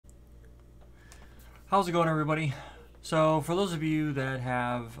How's it going, everybody? So for those of you that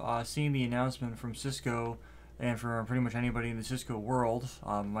have seen the announcement from Cisco, and for pretty much anybody in the Cisco world,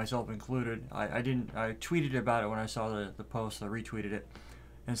 myself included, I tweeted about it when I saw the post. I retweeted it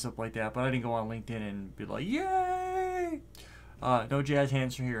and stuff like that, but I didn't go on LinkedIn and be like, yay! No jazz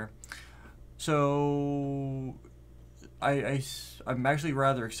hands from here. So I'm actually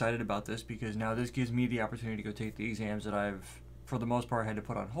rather excited about this because now this gives me the opportunity to go take the exams that I've, for the most part, had to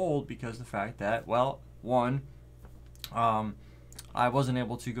put on hold because of the fact that, well, one, I wasn't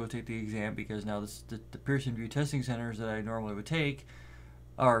able to go take the exam because now the Pearson VUE testing centers that I normally would take,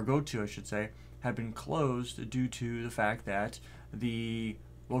 or go to, I should say, have been closed due to the fact that the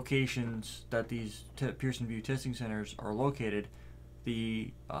locations that these Pearson VUE testing centers are located,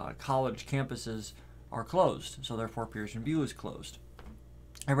 the college campuses are closed, so therefore Pearson VUE is closed.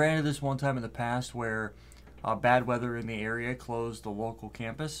 I ran into this one time in the past where bad weather in the area closed the local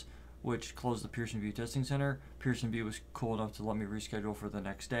campus, which closed the Pearson VUE testing center. Pearson VUE was cool enough to let me reschedule for the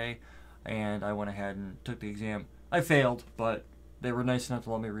next day, and I went ahead and took the exam. I failed, but they were nice enough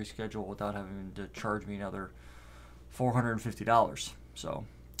to let me reschedule without having to charge me another $450. So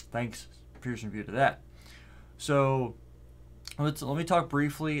thanks, Pearson VUE, to that. So let me talk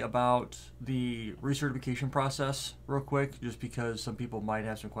briefly about the recertification process real quick, just because some people might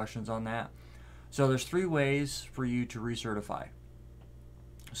have some questions on that. So there's 3 ways for you to recertify.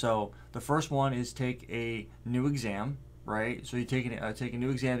 So the first one is take a new exam, right? So you take a new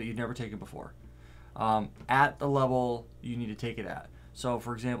exam that you've never taken before, at the level you need to take it at. So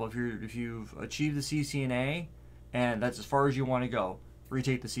for example, if you've achieved the CCNA and that's as far as you want to go,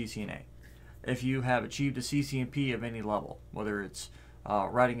 retake the CCNA. If you have achieved a CCNP of any level, whether it's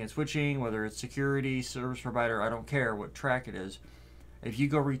routing and switching, whether it's security, service provider, I don't care what track it is, if you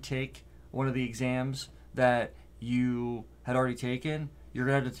go retake one of the exams that you had already taken, you're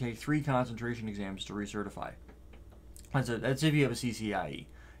going to have to take 3 concentration exams to recertify. That's if you have a CCIE.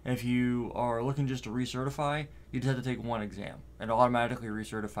 If you are looking just to recertify, you just have to take 1 exam, and it automatically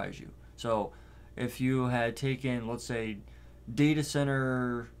recertifies you. So if you had taken, let's say, data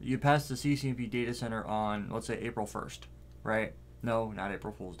center, you passed the CCNP data center on, let's say, April 1st, right? No, not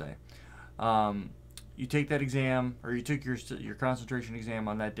April Fool's Day. You take that exam, or you took your concentration exam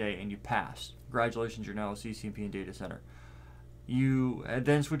on that day, and you passed. Congratulations, you're now a CCNP in data center. You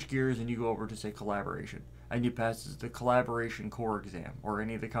then switch gears and you go over to, say, collaboration, and you pass the collaboration core exam or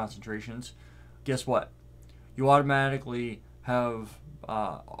any of the concentrations. Guess what? You automatically have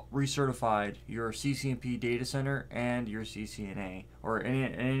recertified your CCNP data center and your CCNA or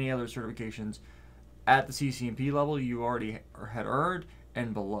any other certifications at the CCNP level you already had earned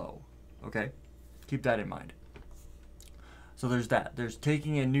and below. Okay, keep that in mind. So there's that. There's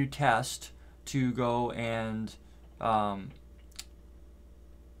taking a new test to go and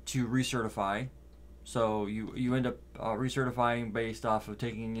to recertify. So you end up recertifying based off of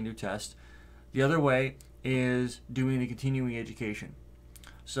taking a new test. The other way is doing the continuing education.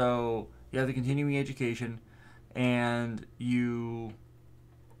 So you have the continuing education and you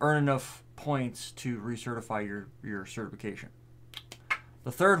earn enough points to recertify your certification.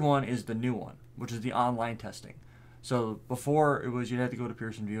 The third one is the new one, which is the online testing. So before it was you'd have to go to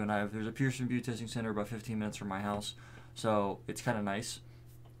Pearson VUE, and there's a Pearson VUE testing center about 15 minutes from my house, so it's kind of nice.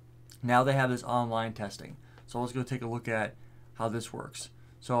 Now they have this online testing. So let's go take a look at how this works.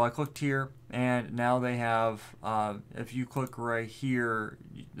 So I clicked here, and now they have, if you click right here,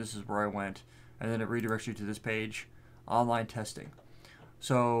 this is where I went, and then it redirects you to this page, online testing.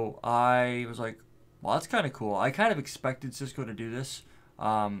 So I was like, well, that's kind of cool. I kind of expected Cisco to do this.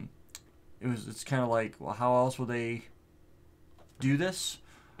 It's kind of like, well, how else will they do this?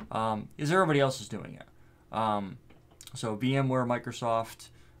 Is everybody else is doing it. So VMware, Microsoft,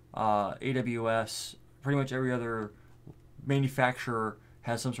 AWS, pretty much every other manufacturer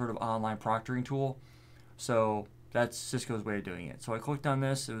has some sort of online proctoring tool. So that's Cisco's way of doing it. So I clicked on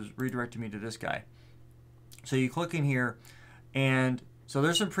this, it was redirected me to this guy. So you click in here, and so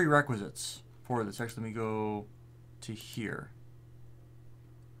there's some prerequisites for this. Actually, let me go to here.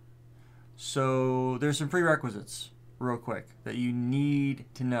 So there's some prerequisites real quick that you need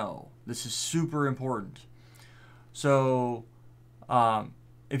to know. This is super important. So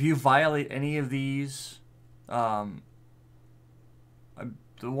if you violate any of these, the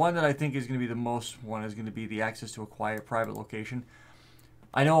one that I think is going to be the most one is going to be the access to a quiet private location.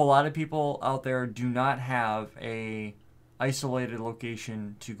 I know a lot of people out there do not have a isolated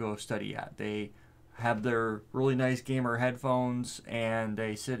location to go study at. They have their really nice gamer headphones and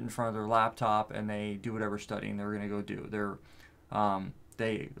they sit in front of their laptop and they do whatever studying they're going to go do.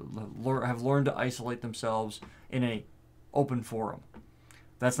 They have learned to isolate themselves in a open forum.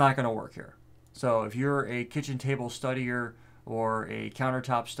 That's not going to work here. So if you're a kitchen table studier or a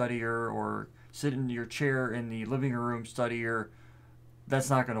countertop studier or sit in your chair in the living room studier, that's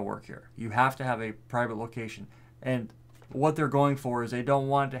not going to work here. You have to have a private location. And what they're going for is they don't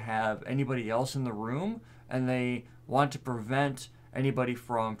want to have anybody else in the room, and they want to prevent anybody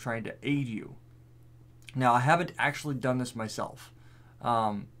from trying to aid you. Now, I haven't actually done this myself,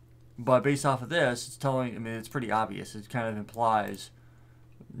 but based off of this, it's telling, I mean, it's pretty obvious. It kind of implies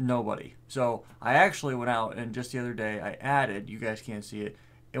nobody. So I actually went out and just the other day I added, you guys can't see it,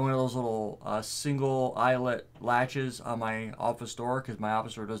 in one of those little single eyelet latches on my office door, because my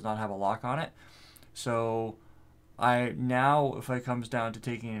office door does not have a lock on it. So I now, if it comes down to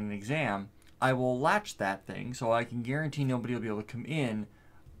taking an exam, I will latch that thing so I can guarantee nobody will be able to come in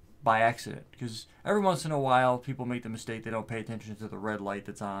by accident. Because every once in a while people make the mistake, they don't pay attention to the red light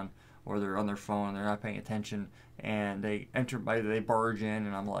that's on, or they're on their phone and they're not paying attention, and they they barge in,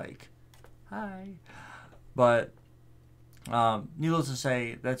 and I'm like, hi. But needless to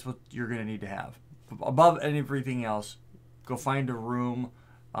say, that's what you're going to need to have. Above everything else, go find a room.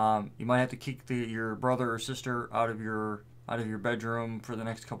 You might have to kick your brother or sister out of your bedroom for the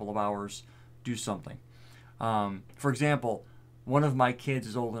next couple of hours. Do something. For example, one of my kids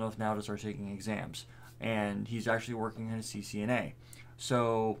is old enough now to start taking exams, and he's actually working in a CCNA.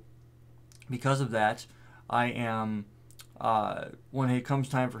 So because of that, I am, when it comes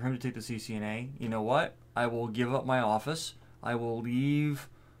time for him to take the CCNA, you know what? I will give up my office. I will leave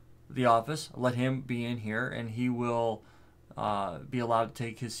the office, let him be in here, and he will be allowed to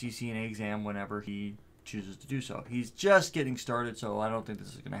take his CCNA exam whenever he chooses to do so. He's just getting started, so I don't think this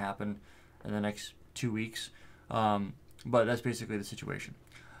is going to happen in the next 2 weeks. But that's basically the situation.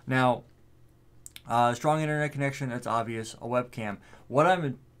 Now, strong internet connection, that's obvious. A webcam. What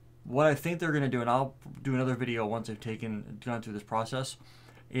I think they're going to do, and I'll do another video once I've gone through this process,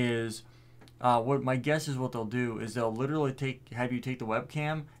 is what my guess is what they'll do is they'll literally have you take the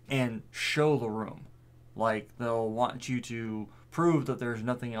webcam and show the room. Like, they'll want you to prove that there's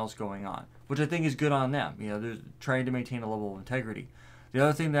nothing else going on, which I think is good on them. You know, they're trying to maintain a level of integrity. The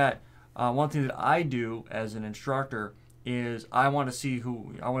other thing that, one thing that I do as an instructor is I want to see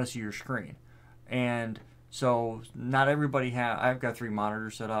your screen. And so not everybody I've got 3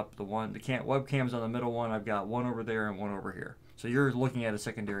 monitors set up. The webcam's on the middle one. I've got one over there and one over here. So you're looking at a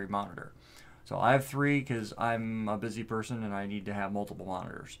secondary monitor. So I have 3 because I'm a busy person and I need to have multiple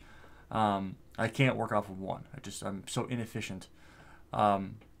monitors. I can't work off of one. I'm so inefficient. But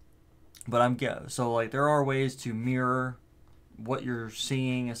so like there are ways to mirror what you're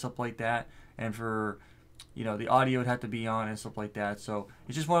seeing and stuff like that, and for, you know, the audio would have to be on and stuff like that. So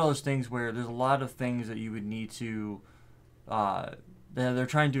it's just one of those things where there's a lot of things that you would need to they're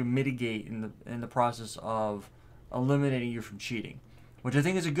trying to mitigate in the process of eliminating you from cheating, which I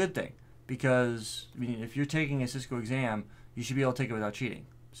think is a good thing, because I mean, if you're taking a Cisco exam, you should be able to take it without cheating.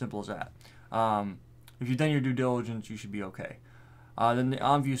 Simple as that. If you've done your due diligence, you should be okay. Then the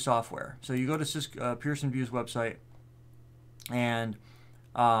OnVue software. So you go to Pearson VUE's website, and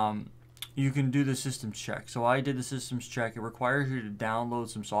you can do the systems check. So I did the systems check. It requires you to download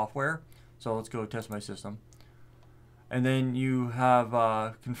some software. So let's go test my system. And then you have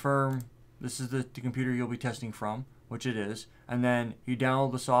confirm this is the computer you'll be testing from, which it is. And then you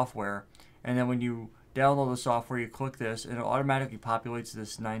download the software. And then when you download the software, you click this, and it automatically populates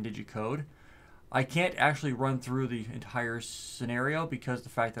this 9-digit code. I can't actually run through the entire scenario because of the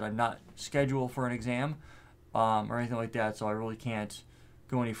fact that I'm not scheduled for an exam or anything like that, so I really can't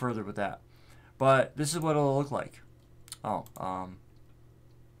go any further with that. But this is what it'll look like. Oh,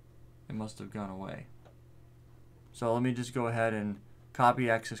 it must have gone away. So let me just go ahead and copy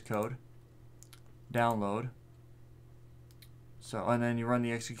access code, download. So, and then you run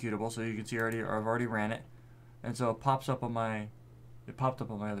the executable, so you can see I've already ran it. And so it pops up on it popped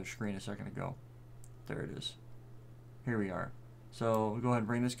up on my other screen a second ago. There it is. Here we are. So we go ahead and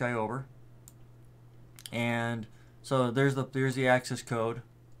bring this guy over. And so there's the access code.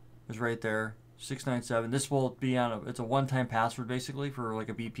 It's right there, 697. This will be it's a one-time password basically for like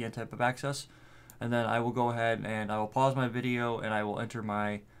a VPN type of access. And then I will go ahead and I will pause my video and I will enter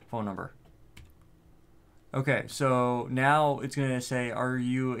my phone number. Okay, so now it's going to say, are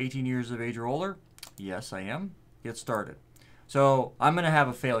you 18 years of age or older? Yes, I am. Get started. So I'm going to have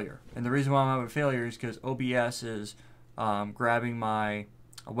a failure. And the reason why I'm having a failure is because OBS is grabbing my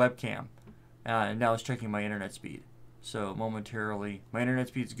webcam. And now it's checking my internet speed. So momentarily, my internet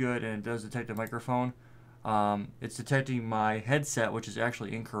speed's good and it does detect a microphone. It's detecting my headset, which is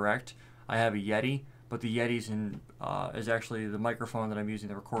actually incorrect. I have a Yeti, but the Yeti's is actually the microphone that I'm using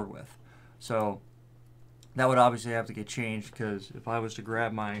to record with. So that would obviously have to get changed, because if I was to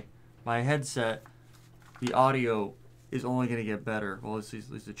grab my my headset, the audio is only going to get better. Well, at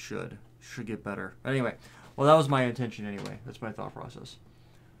least it should get better. Anyway, well, that was my intention anyway. That's my thought process.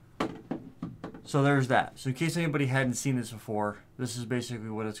 So there's that. So in case anybody hadn't seen this before, this is basically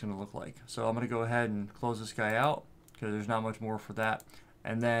what it's going to look like. So I'm going to go ahead and close this guy out because there's not much more for that.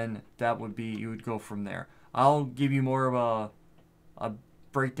 And then that would be, you would go from there. I'll give you more of a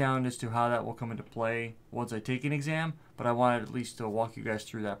breakdown as to how that will come into play once I take an exam, but I wanted at least to walk you guys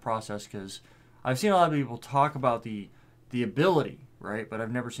through that process because I've seen a lot of people talk about the ability, right? But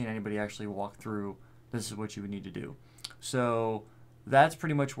I've never seen anybody actually walk through, this is what you would need to do. So that's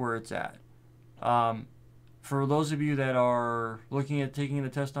pretty much where it's at. For those of you that are looking at taking the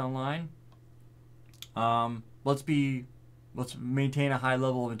test online, let's maintain a high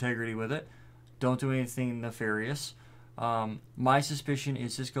level of integrity with it. Don't do anything nefarious. My suspicion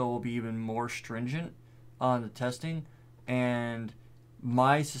is Cisco will be even more stringent on the testing, and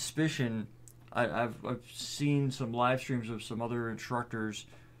my suspicion, I've seen some live streams of some other instructors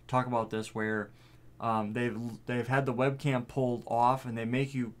talk about this where they've had the webcam pulled off and they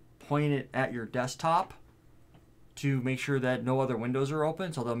make you point it at your desktop to make sure that no other windows are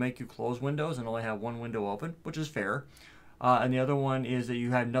open. So they'll make you close windows and only have one window open, which is fair. And the other one is that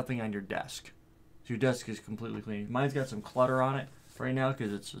you have nothing on your desk. So your desk is completely clean. Mine's got some clutter on it right now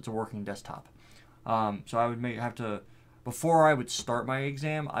because it's a working desktop. So I would have to, before I would start my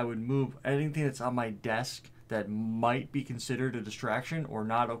exam, I would move anything that's on my desk that might be considered a distraction or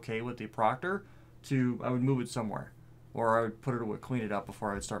not okay with the proctor I would move it somewhere. Or I would put it away, clean it up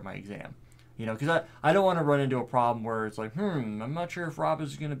before I would start my exam. You know, because I don't want to run into a problem where it's like, I'm not sure if Rob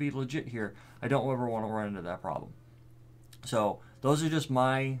is going to be legit here. I don't ever want to run into that problem. So those are just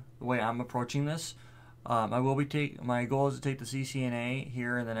the way I'm approaching this. My goal is to take the CCNA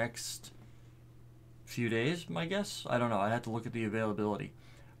here in the next few days, my guess. I don't know. I'd have to look at the availability.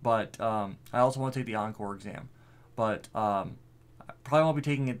 But I also want to take the Encore exam. But I probably won't be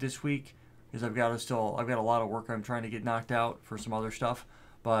taking it this week because I've got a lot of work I'm trying to get knocked out for some other stuff.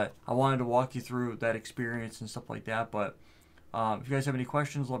 But I wanted to walk you through that experience and stuff like that. But if you guys have any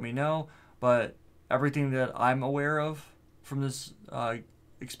questions, let me know. But everything that I'm aware of from this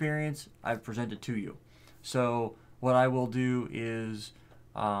experience, I've presented to you. So what I will do is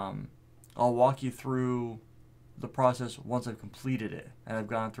I'll walk you through the process once I've completed it and I've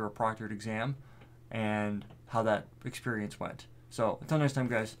gone through a proctored exam and how that experience went. So until next time,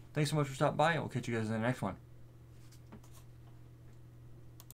 guys, thanks so much for stopping by, and we'll catch you guys in the next one.